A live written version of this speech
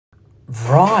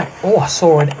Right. Oh, I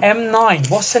saw an M9.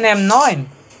 What's an M9?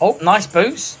 Oh, nice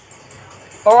boots.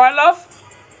 All right, love.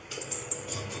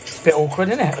 It's a bit awkward,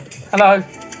 isn't it? Hello.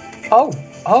 Oh.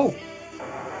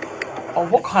 Oh,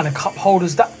 what kind of cup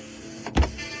holder's that?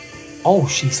 Oh,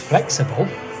 she's flexible.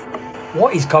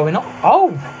 What is going on?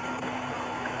 Oh.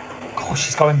 Gosh,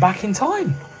 she's going back in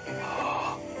time.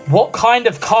 What kind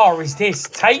of car is this?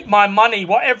 Take my money,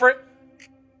 whatever it...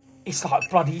 It's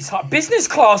like business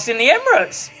class in the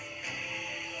Emirates.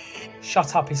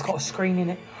 Shut up, it's got a screen in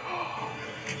it.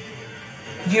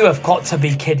 You have got to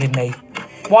be kidding me.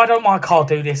 Why don't my car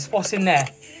do this? What's in there?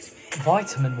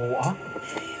 Vitamin water.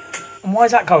 And why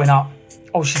is that going up?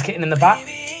 Oh, she's getting in the back.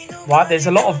 Right, there's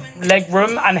a lot of leg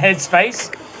room and head space.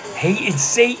 Heated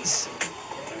seats.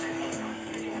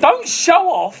 Don't show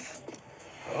off.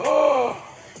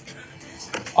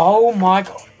 Oh my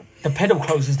God. The pedal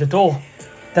closes the door.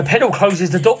 The pedal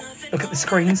closes the door. Look at the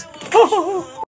screens.